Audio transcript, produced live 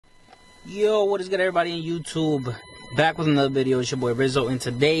Yo, what is good, everybody on YouTube? Back with another video. It's your boy Rizzo, and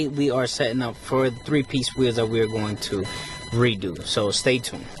today we are setting up for the three-piece wheels that we are going to redo. So stay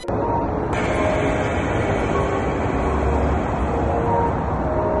tuned.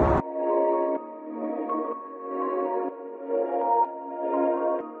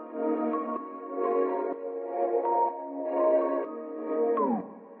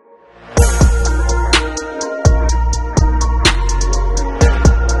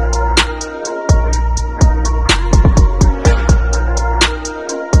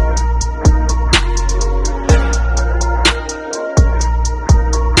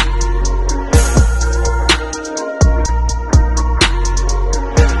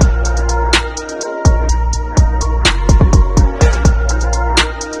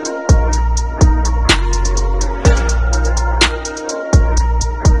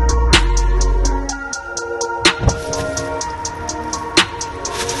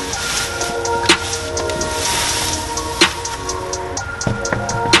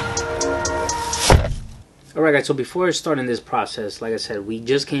 Alright guys, so before starting this process, like I said, we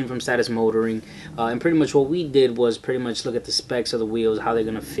just came from Status Motoring, and pretty much what we did was pretty much look at the specs of the wheels, how they're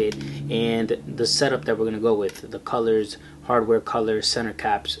going to fit, and the setup that we're going to go with, the colors, hardware colors, center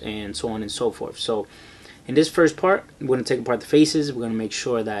caps, and so on and so forth. So in this first part, we're going to take apart the faces. We're going to make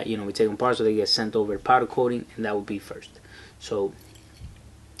sure that, we take them apart so they get sent over to powder coating, and that will be first. So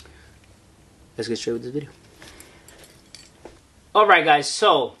let's get straight with this video. Alright guys,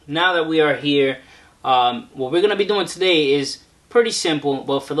 so now that we are here, what we're going to be doing today is pretty simple,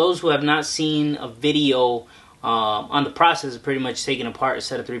 but for those who have not seen a video on the process of pretty much taking apart a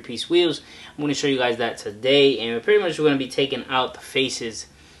set of three-piece wheels, I'm going to show you guys that today, and pretty much we're going to be taking out the faces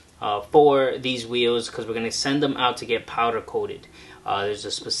for these wheels because we're going to send them out to get powder coated. There's a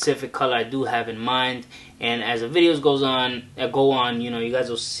specific color I do have in mind, and as the videos go on, you guys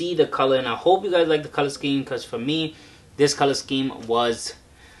will see the color, and I hope you guys like the color scheme because for me, this color scheme was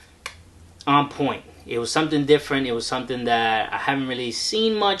on point. It was something different. It was something that I haven't really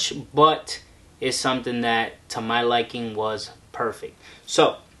seen much, but it's something that to my liking was perfect.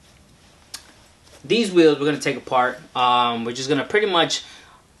 So these wheels we're going to take apart. We're just going to pretty much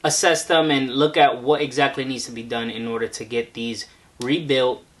assess them and look at what exactly needs to be done in order to get these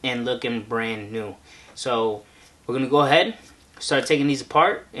rebuilt and looking brand new. So we're going to go ahead, start taking these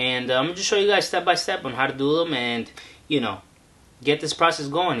apart, and I'm going to just show you guys step by step on how to do them and, get this process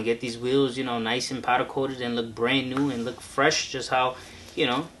going and get these wheels, nice and powder coated and look brand new and look fresh, just how, you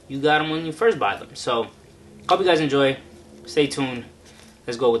got them when you first buy them. So, hope you guys enjoy. Stay tuned.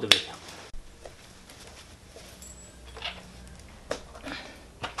 Let's go with the video.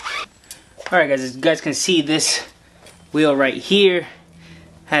 Alright guys, as you guys can see, this wheel right here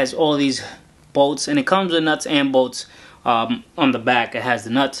has all these bolts, and it comes with nuts and bolts. On the back, it has the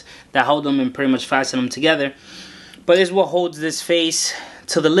nuts that hold them and pretty much fasten them together. But this is what holds this face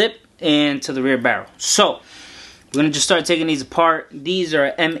to the lip and to the rear barrel. So we're going to just start taking these apart. These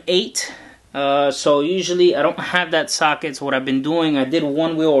are M8. So usually I don't have that socket. So what I've been doing, I did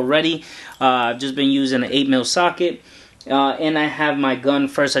one wheel already. I've just been using an 8mm socket. And I have my gun.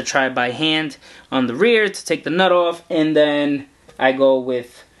 First I try by hand on the rear to take the nut off. And then I go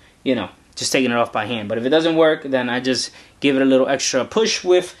with, just taking it off by hand. But if it doesn't work, then I just give it a little extra push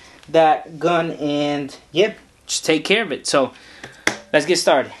with that gun. And yep. Just take care of it. So let's get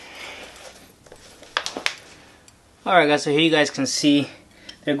started. Alright guys, so here you guys can see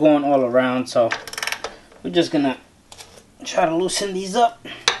they're going all around, so we're just gonna try to loosen these up.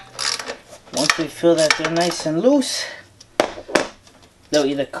 Once we feel that they're nice and loose, they'll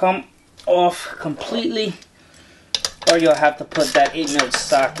either come off completely or you'll have to put that 8mm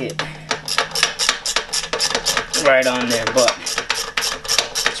socket right on there, but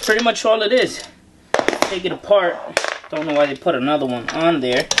it's pretty much all it is. Take it apart. Don't know why they put another one on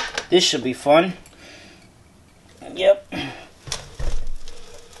there. This should be fun. Yep,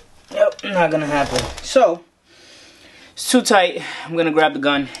 not gonna happen. So it's too tight. I'm gonna grab the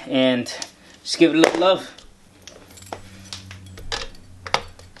gun and just give it a little love.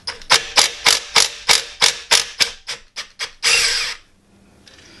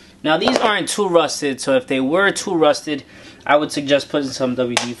 Now these aren't too rusted, so if they were too rusted, I would suggest putting some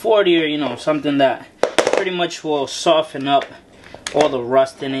WD-40 or something that pretty much will soften up all the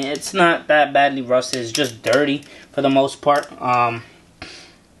rust in it. It's not that badly rusted, it's just dirty for the most part.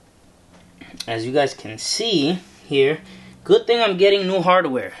 As you guys can see here, good thing I'm getting new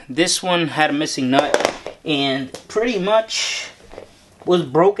hardware. This one had a missing nut and pretty much was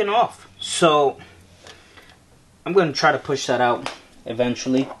broken off. So I'm going to try to push that out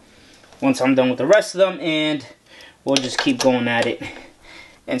eventually once I'm done with the rest of them, and we'll just keep going at it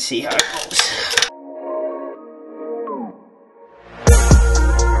and see how it goes.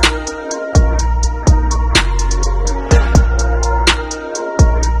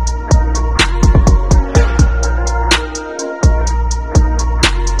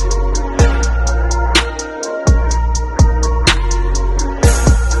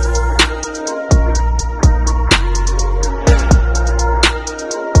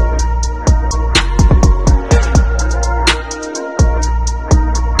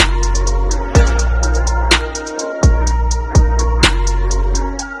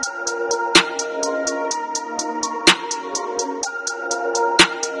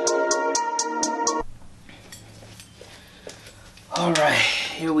 Alright,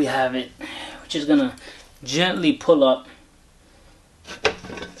 here we have it. We're just gonna gently pull up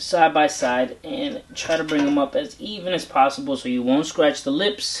side by side and try to bring them up as even as possible so you won't scratch the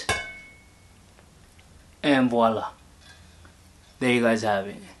lips. And voila. There you guys have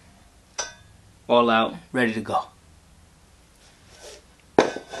it. All out, ready to go.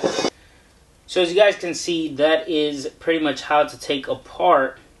 So as you guys can see, that is pretty much how to take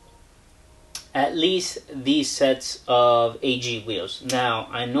apart at least these sets of AG wheels. Now,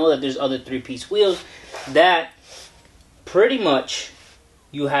 I know that there's other 3-piece wheels that pretty much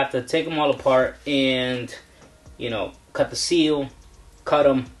you have to take them all apart and, you know, cut the seal, cut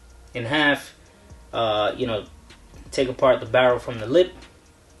them in half, you know, take apart the barrel from the lip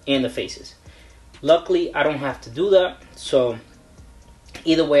and the faces. Luckily, I don't have to do that, so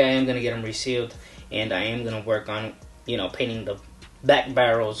either way, I am going to get them resealed, and I am going to work on, you know, painting the back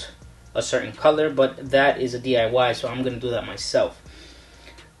barrels a certain color, but that is a DIY, so I'm going to do that myself.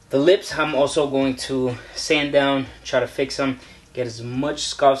 The lips, I'm also going to sand down, try to fix them, get as much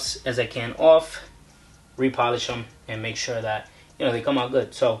scuffs as I can off, repolish them, and make sure that, you know, they come out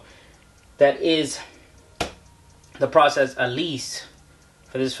good. So that is the process, at least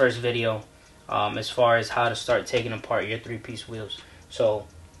for this first video, as far as how to start taking apart your 3-piece wheels. So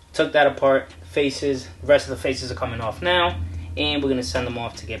took that apart, faces, the rest of the faces are coming off now, and we're going to send them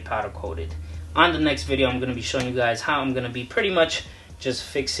off to get powder coated. On the next video, I'm going to be showing you guys how I'm going to be pretty much just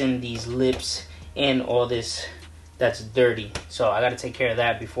fixing these lips and all this that's dirty. So I got to take care of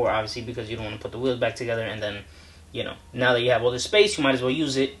that before, obviously, because you don't want to put the wheels back together, and then, you know, now that you have all this space, you might as well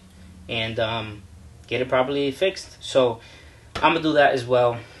use it and get it properly fixed. So I'm going to do that as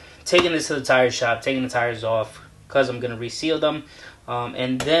well. Taking this to the tire shop, taking the tires off, because I'm going to reseal them.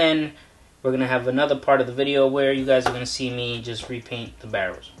 And then we're going to have another part of the video where you guys are going to see me just repaint the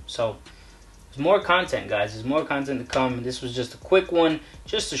barrels. So there's more content, guys. There's more content to come. This was just a quick one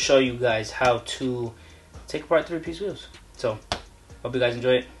just to show you guys how to take apart 3-piece wheels. So hope you guys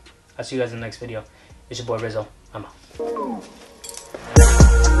enjoy it. I'll see you guys in the next video. It's your boy Rizzo. I'm out.